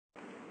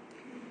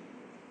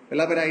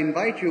Beloved, I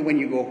invite you when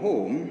you go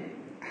home,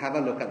 have a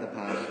look at the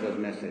pastor's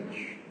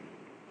message.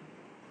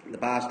 The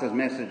pastor's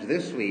message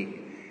this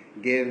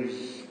week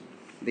gives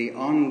the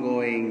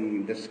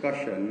ongoing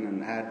discussion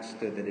and adds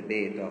to the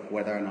debate of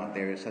whether or not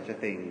there is such a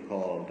thing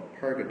called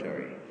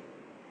purgatory.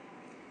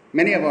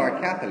 Many of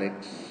our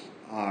Catholics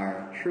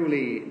are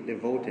truly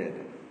devoted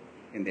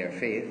in their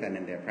faith and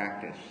in their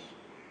practice.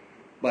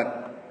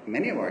 But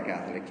many of our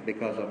Catholics,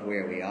 because of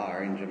where we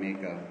are in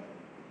Jamaica,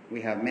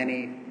 we have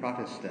many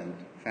Protestant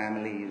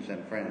families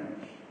and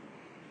friends.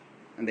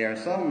 And there are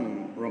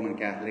some Roman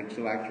Catholics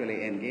who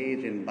actually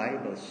engage in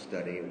Bible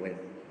study with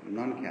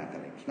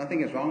non-Catholics.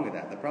 Nothing is wrong with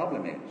that. The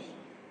problem is,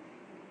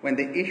 when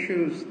the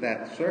issues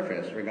that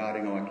surface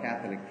regarding our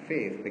Catholic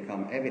faith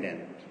become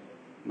evident,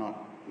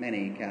 not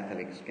many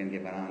Catholics can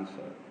give an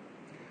answer.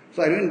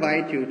 So I do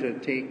invite you to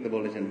take the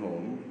bulletin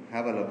home,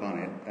 have a look on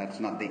it. That's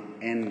not the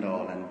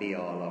end-all and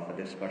be-all of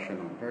a discussion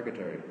on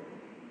purgatory,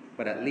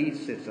 but at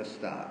least it's a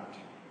start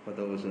for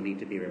those who need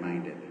to be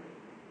reminded.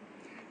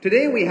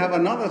 Today we have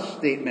another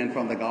statement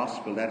from the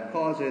Gospel that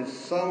causes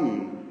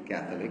some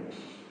Catholics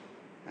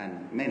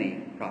and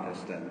many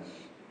Protestants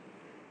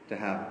to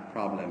have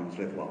problems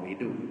with what we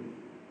do.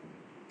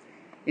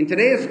 In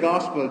today's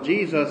Gospel,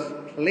 Jesus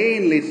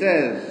plainly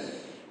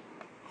says,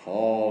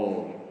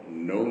 "Call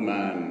no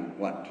man,"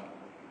 what?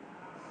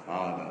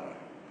 Father.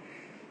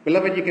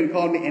 Beloved, you can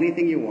call me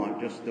anything you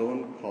want, just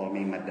don't call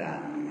me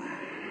Madame.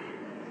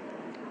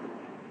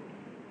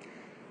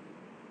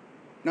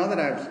 Now that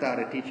I've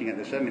started teaching at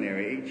the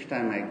seminary, each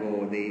time I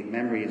go, the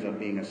memories of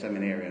being a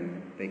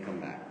seminarian, they come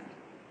back.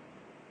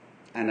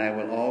 And I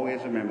will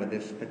always remember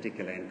this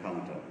particular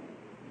encounter.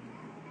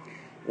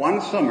 One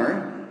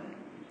summer,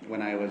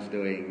 when I was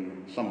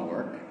doing summer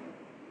work,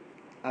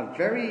 a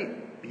very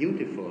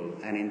beautiful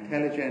and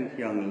intelligent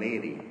young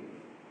lady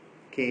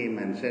came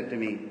and said to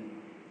me,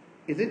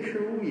 "Is it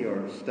true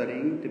you're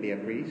studying to be a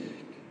priest?"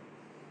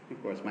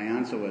 Of course, my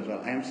answer was,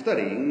 "Well, I am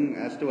studying.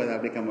 As to whether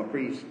I'll become a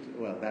priest,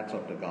 well, that's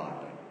up to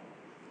God."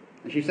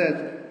 And she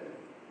said,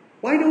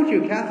 "Why don't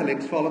you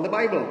Catholics follow the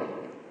Bible?"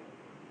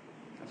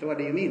 I said, "What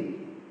do you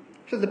mean?"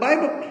 She said, "The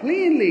Bible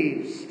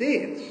plainly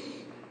states,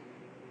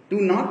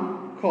 do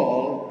not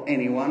call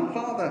anyone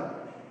father.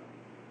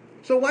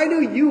 So why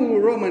do you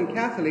Roman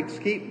Catholics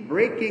keep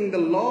breaking the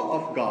law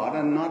of God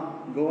and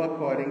not go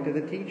according to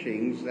the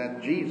teachings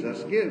that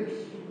Jesus gives?"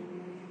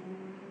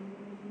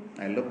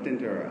 I looked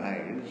into her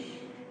eyes,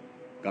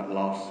 got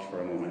lost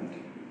for a moment.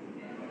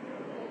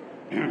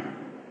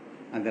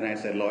 And then I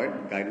said, "Lord,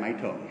 guide my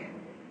tongue."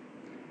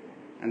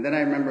 And then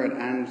I remembered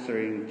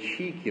answering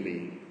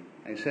cheekily.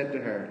 I said to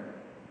her,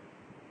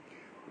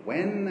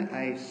 "When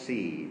I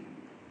see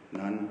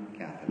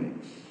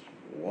non-Catholics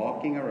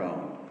walking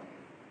around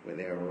with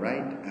their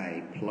right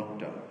eye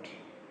plucked out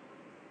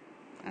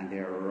and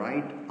their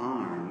right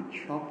arm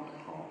chopped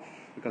off,"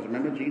 because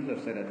remember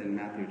Jesus said it in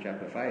Matthew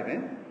chapter 5,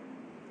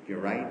 If your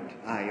right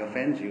eye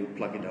offends you,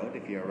 pluck it out.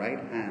 If your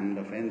right hand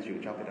offends you,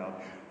 chop it off.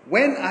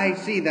 When I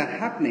see that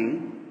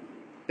happening,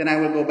 then I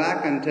will go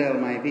back and tell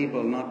my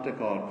people not to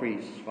call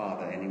priests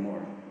father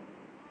anymore.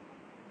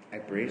 I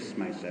braced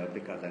myself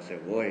because I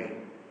said, boy,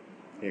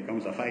 here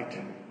comes a fight.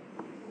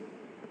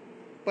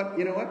 But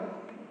you know what?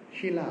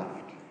 She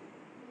laughed.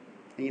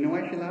 And you know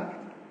why she laughed?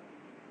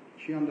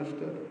 She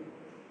understood.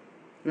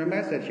 Remember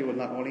I said she was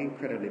not only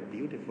incredibly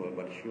beautiful,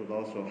 but she was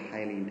also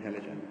highly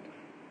intelligent.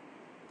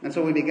 And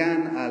so we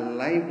began a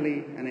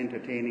lively and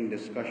entertaining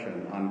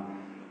discussion on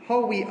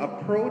how we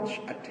approach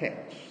a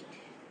text.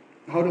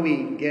 How do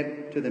we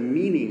get to the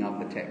meaning of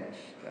the text?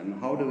 And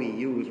how do we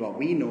use what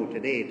we know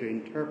today to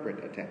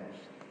interpret a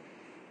text?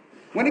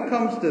 When it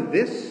comes to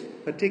this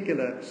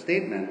particular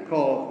statement,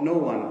 called no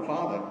one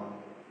father,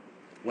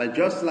 well,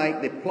 just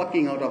like the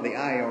plucking out of the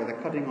eye or the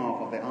cutting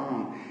off of the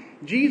arm,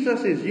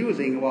 Jesus is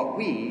using what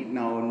we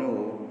now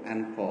know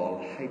and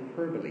call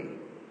hyperbole.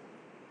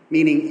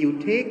 Meaning you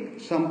take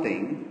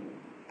something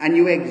and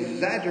you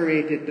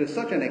exaggerate it to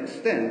such an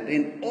extent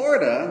in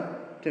order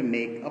to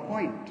make a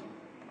point.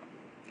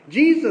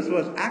 Jesus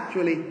was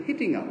actually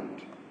hitting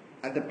out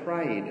at the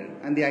pride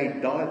and the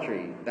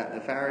idolatry that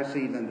the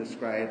Pharisees and the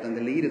scribes and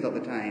the leaders of the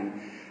time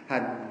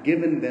had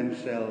given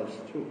themselves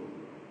to.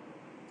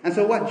 And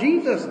so what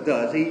Jesus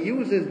does, he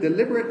uses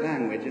deliberate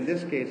language, in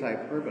this case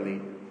hyperbole,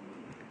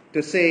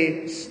 to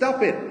say,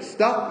 stop it,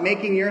 stop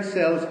making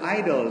yourselves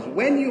idols.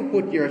 When you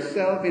put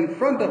yourself in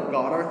front of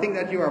God or think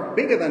that you are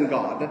bigger than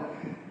God,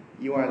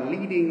 you are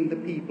leading the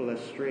people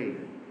astray.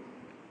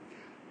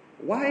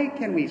 Why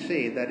can we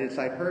say that it's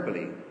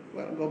hyperbole?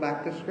 Well, go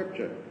back to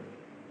Scripture.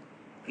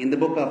 In the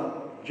book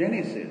of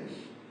Genesis,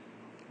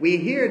 we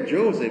hear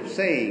Joseph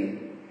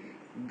saying,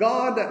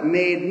 God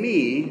made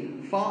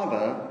me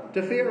father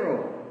to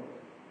Pharaoh.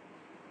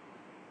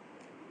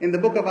 In the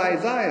book of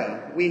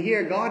Isaiah, we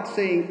hear God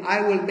saying,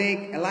 I will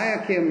make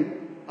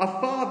Eliakim a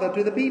father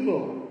to the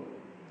people.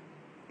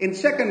 In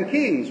 2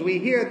 Kings, we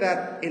hear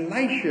that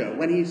Elisha,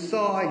 when he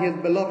saw his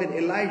beloved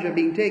Elijah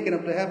being taken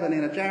up to heaven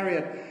in a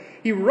chariot,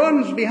 he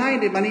runs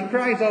behind him and he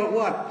cries out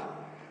what?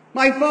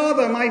 My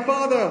father, my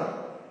father.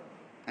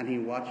 and he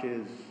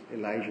watches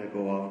Elijah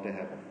go off to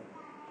heaven.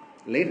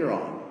 Later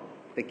on,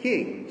 the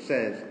king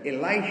says,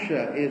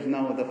 Elisha is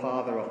now the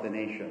father of the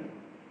nation.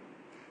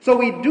 So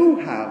we do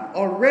have,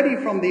 already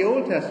from the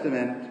Old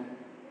Testament,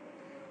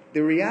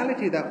 the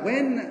reality that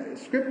when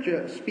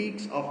Scripture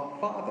speaks of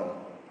father,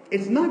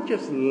 it's not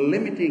just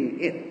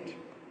limiting it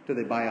to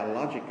the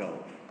biological,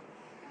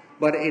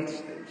 but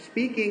it's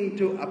speaking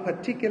to a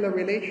particular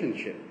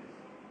relationship,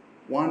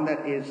 one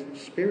that is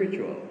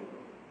spiritual.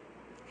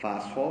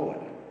 Fast forward.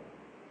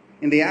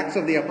 In the Acts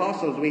of the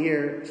Apostles, we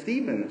hear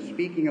Stephen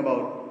speaking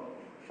about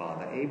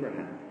Father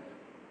Abraham.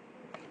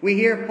 We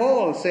hear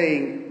Paul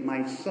saying,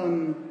 my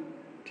son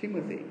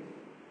Timothy.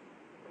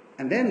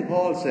 And then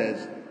Paul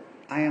says,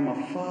 I am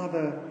a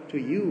father to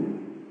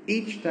you,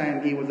 each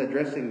time he was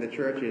addressing the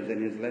churches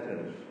in his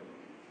letters.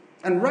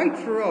 And right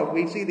throughout,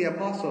 we see the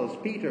apostles,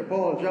 Peter,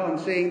 Paul, John,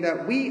 saying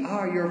that we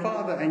are your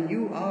father and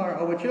you are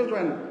our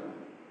children.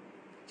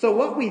 So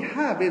what we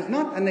have is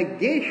not a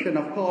negation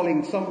of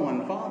calling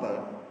someone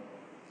father.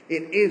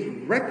 It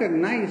is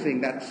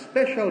recognizing that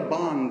special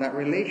bond, that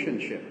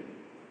relationship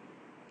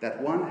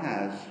that one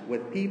has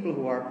with people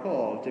who are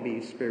called to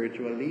be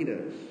spiritual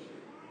leaders.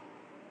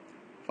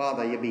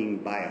 Father, you're being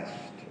biased.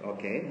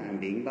 Okay, I'm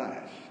being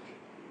biased.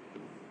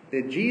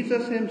 Did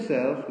Jesus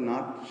himself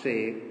not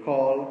say,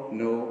 call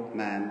no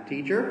man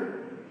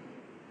teacher?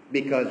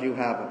 Because you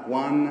have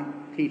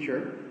one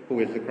teacher who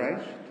is the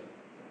Christ?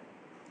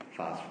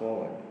 Fast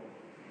forward.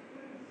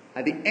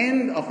 At the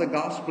end of the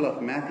Gospel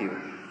of Matthew,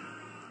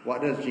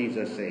 what does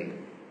Jesus say?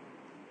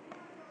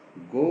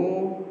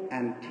 Go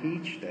and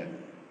teach them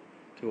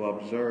to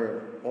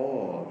observe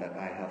all that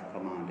I have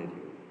commanded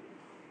you.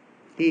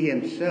 He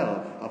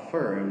himself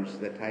affirms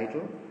the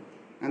title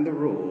and the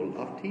role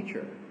of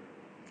teacher.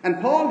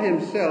 And Paul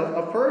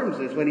himself affirms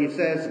this when he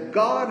says,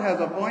 God has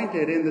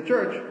appointed in the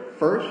church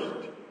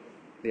first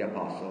the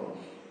apostles,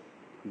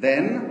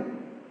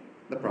 then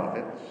the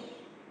prophets,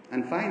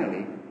 and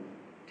finally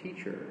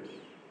teachers.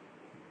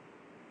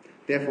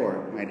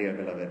 Therefore, my dear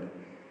beloved,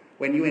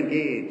 when you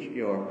engage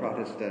your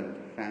Protestant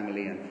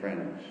family and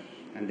friends,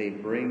 and they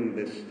bring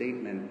this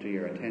statement to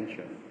your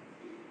attention,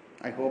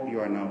 I hope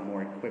you are now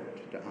more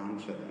equipped to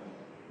answer them.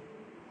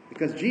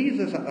 Because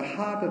Jesus, at the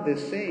heart of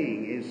this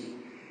saying,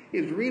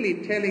 is really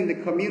telling the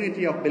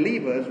community of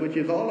believers, which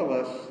is all of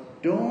us,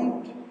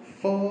 don't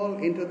fall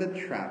into the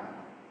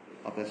trap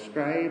of the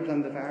scribes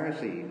and the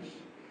Pharisees,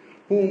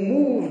 who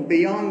moved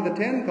beyond the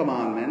 10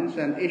 Commandments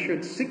and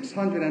issued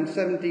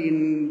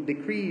 617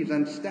 decrees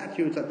and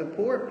statutes that the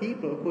poor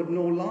people could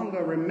no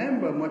longer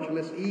remember, much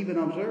less even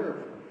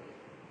observe.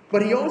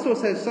 But he also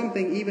says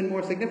something even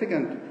more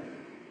significant.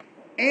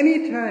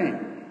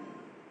 Anytime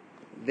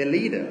the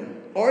leader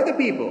or the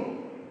people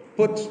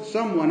puts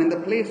someone in the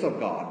place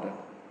of God,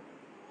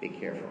 be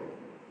careful,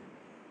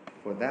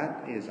 for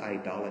that is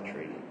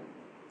idolatry,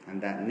 and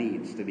that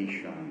needs to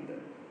be shunned.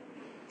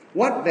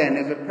 What then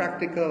is a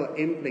practical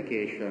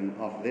implication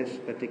of this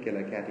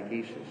particular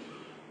catechesis?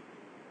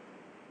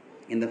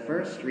 In the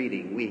first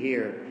reading, we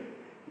hear,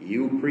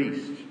 you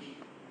priests.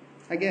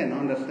 Again,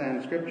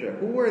 understand Scripture.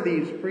 Who were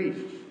these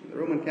priests? The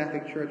Roman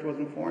Catholic Church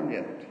wasn't formed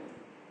yet.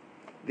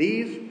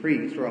 These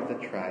priests were of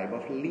the tribe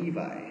of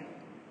Levi,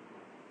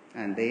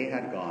 and they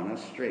had gone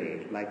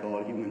astray, like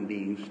all human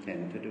beings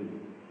tend to do.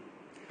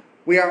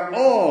 We are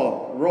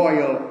all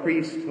royal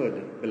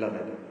priesthood,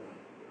 beloved.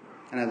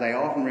 And as I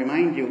often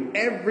remind you,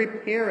 every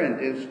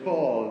parent is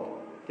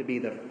called to be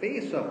the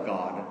face of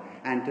God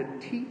and to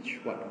teach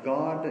what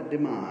God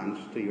demands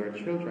to your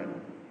children.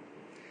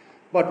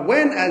 But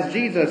when, as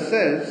Jesus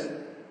says,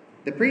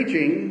 the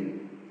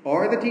preaching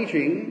or the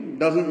teaching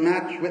doesn't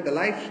match with the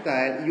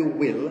lifestyle, you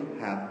will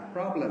have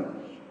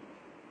problems.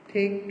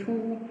 Take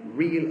two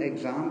real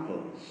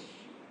examples.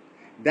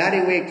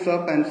 Daddy wakes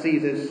up and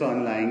sees his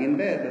son lying in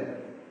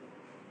bed.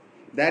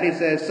 Daddy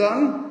says,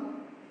 son,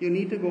 you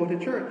need to go to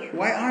church.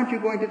 Why aren't you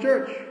going to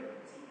church?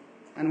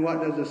 And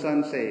what does the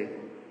son say?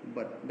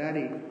 But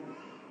Daddy,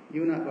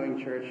 you're not going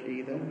to church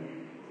either.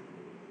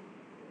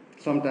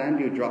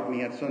 Sometimes you drop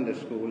me at Sunday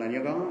school and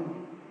you're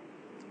gone.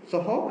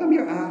 So how come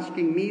you're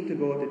asking me to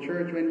go to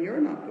church when you're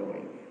not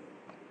going?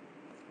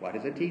 What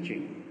is the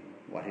teaching?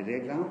 What is the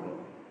example?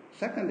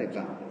 Second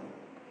example.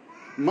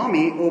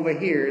 Mommy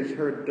overhears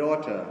her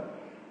daughter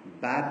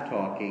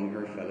bad-talking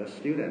her fellow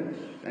students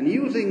and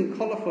using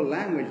colorful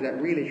language that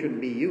really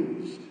shouldn't be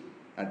used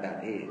at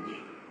that age.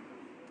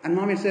 And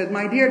Mommy says,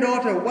 my dear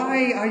daughter,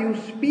 why are you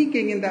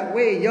speaking in that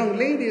way? Young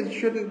ladies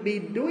shouldn't be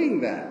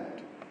doing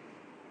that.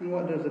 And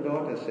what does the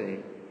daughter say?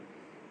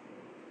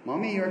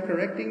 Mommy, you're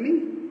correcting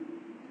me?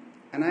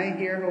 And I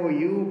hear how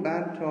you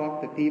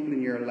bad-talk the people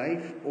in your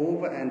life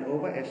over and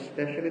over,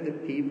 especially the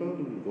people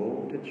who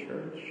go to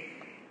church.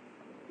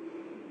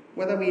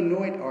 Whether we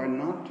know it or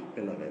not,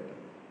 beloved,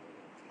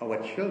 our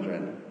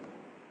children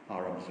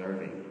are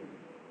observing.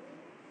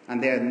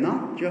 And they're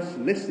not just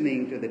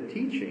listening to the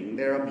teaching,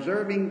 they're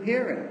observing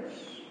parents.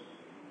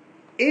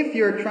 If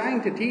you're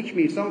trying to teach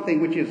me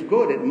something which is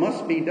good, it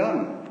must be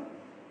done.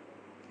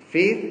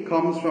 Faith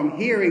comes from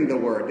hearing the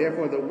word.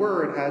 Therefore, the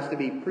word has to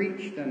be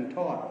preached and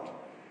taught.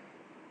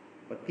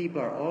 but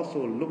people are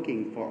also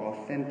looking for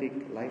authentic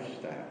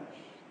lifestyles.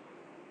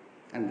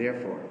 And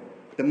therefore,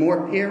 the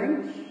more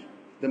parents,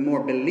 the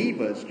more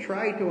believers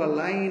try to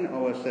align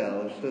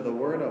ourselves to the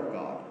Word of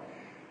God,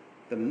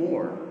 the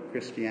more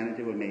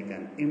Christianity will make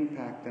an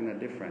impact and a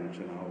difference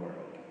in our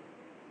world.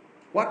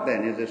 What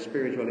then is the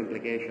spiritual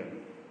implication?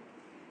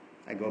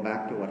 I go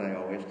back to what I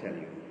always tell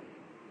you.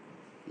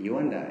 You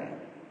and I,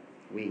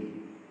 we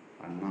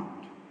are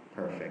not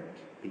perfect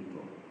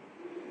people.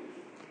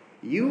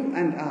 You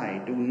and I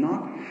do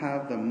not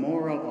have the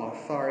moral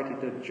authority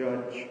to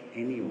judge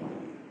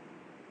anyone.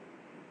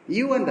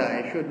 You and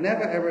I should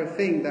never ever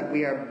think that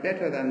we are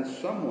better than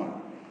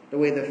someone. The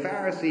way the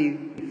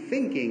Pharisee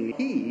thinking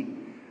he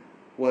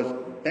was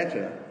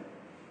better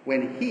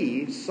when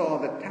he saw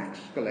the tax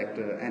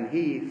collector and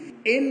he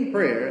in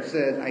prayer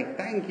says, I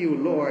thank you,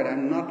 Lord,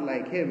 I'm not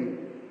like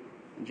him.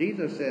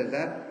 Jesus says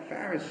that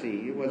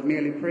Pharisee was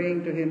merely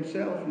praying to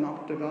himself,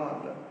 not to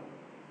God.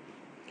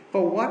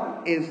 For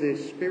what is the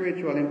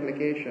spiritual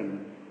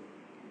implication?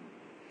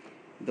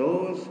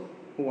 Those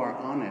who are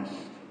honest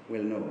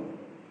will know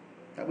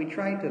that we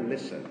try to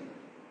listen.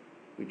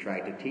 We try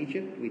to teach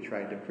it, we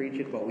try to preach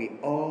it, but we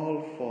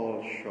all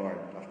fall short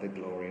of the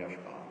glory of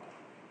God.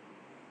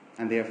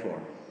 And therefore,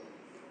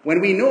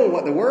 when we know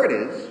what the Word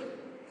is,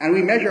 and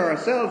we measure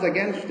ourselves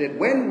against it,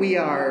 when we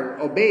are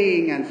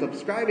obeying and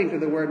subscribing to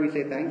the Word, we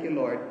say, thank you,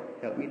 Lord,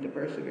 help me to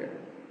persevere.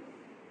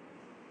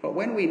 But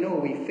when we know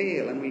we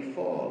fail and we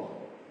fall,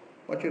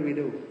 what should we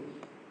do?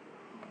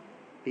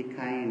 Be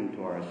kind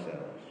to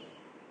ourselves.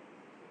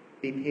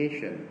 Be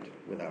patient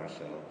with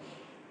ourselves.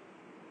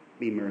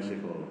 Be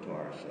merciful to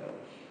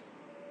ourselves.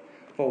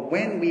 For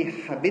when we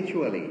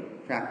habitually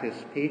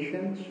practice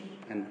patience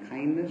and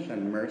kindness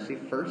and mercy,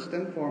 first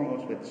and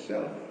foremost with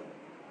self,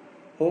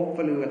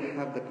 hopefully we'll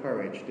have the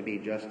courage to be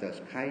just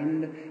as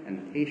kind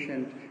and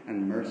patient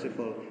and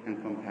merciful and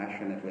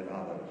compassionate with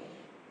others.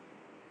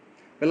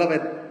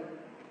 Beloved,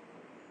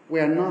 we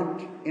are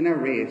not in a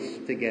race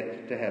to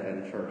get to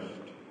heaven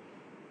first.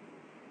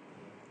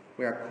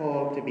 We are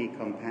called to be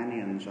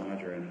companions on a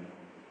journey.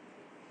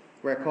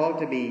 We are called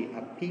to be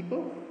a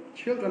people,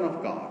 children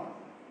of God,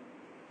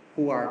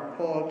 who are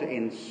called to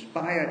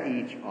inspire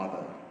each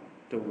other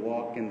to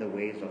walk in the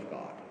ways of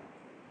God.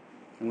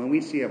 And when we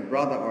see a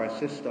brother or a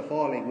sister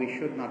falling, we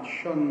should not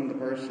shun the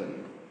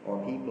person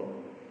or people.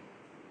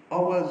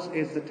 Ours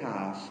is the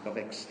task of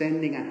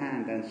extending a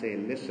hand and say,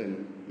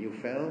 listen, you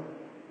fell,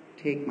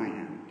 take my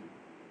hand.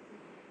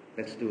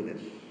 Let's do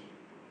this.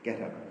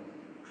 Get up.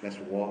 Let's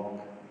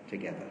walk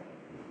together.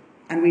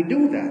 And we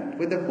do that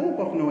with the hope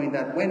of knowing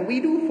that when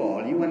we do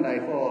fall, you and I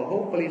fall,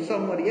 hopefully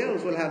somebody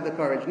else will have the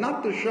courage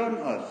not to shun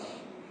us,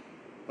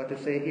 but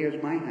to say,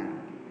 here's my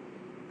hand.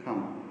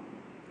 Come,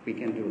 we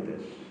can do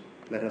this.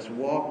 Let us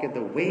walk in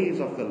the ways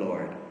of the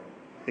Lord,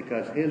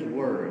 because His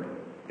Word,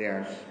 they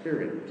are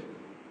spirit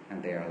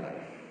and they are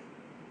life.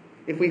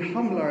 If we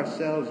humble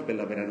ourselves,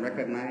 beloved, and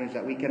recognize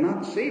that we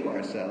cannot save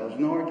ourselves,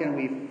 nor can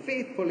we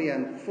faithfully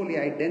and fully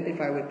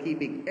identify with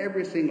keeping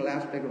every single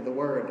aspect of the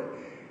Word,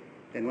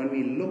 then when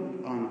we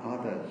look on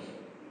others,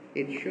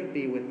 it should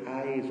be with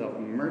eyes of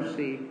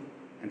mercy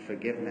and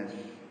forgiveness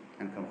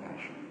and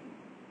compassion.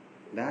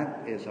 That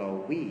is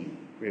how we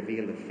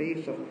reveal the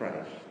face of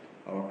Christ,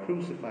 our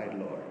crucified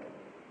Lord,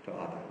 to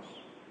others.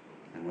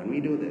 And when we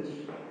do this,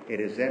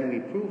 it is then we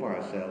prove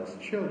ourselves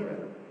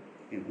children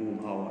in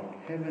whom our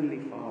Heavenly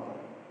Father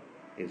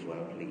is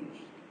well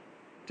pleased.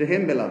 To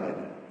Him, beloved,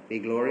 be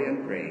glory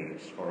and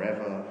praise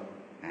forever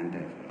and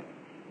ever.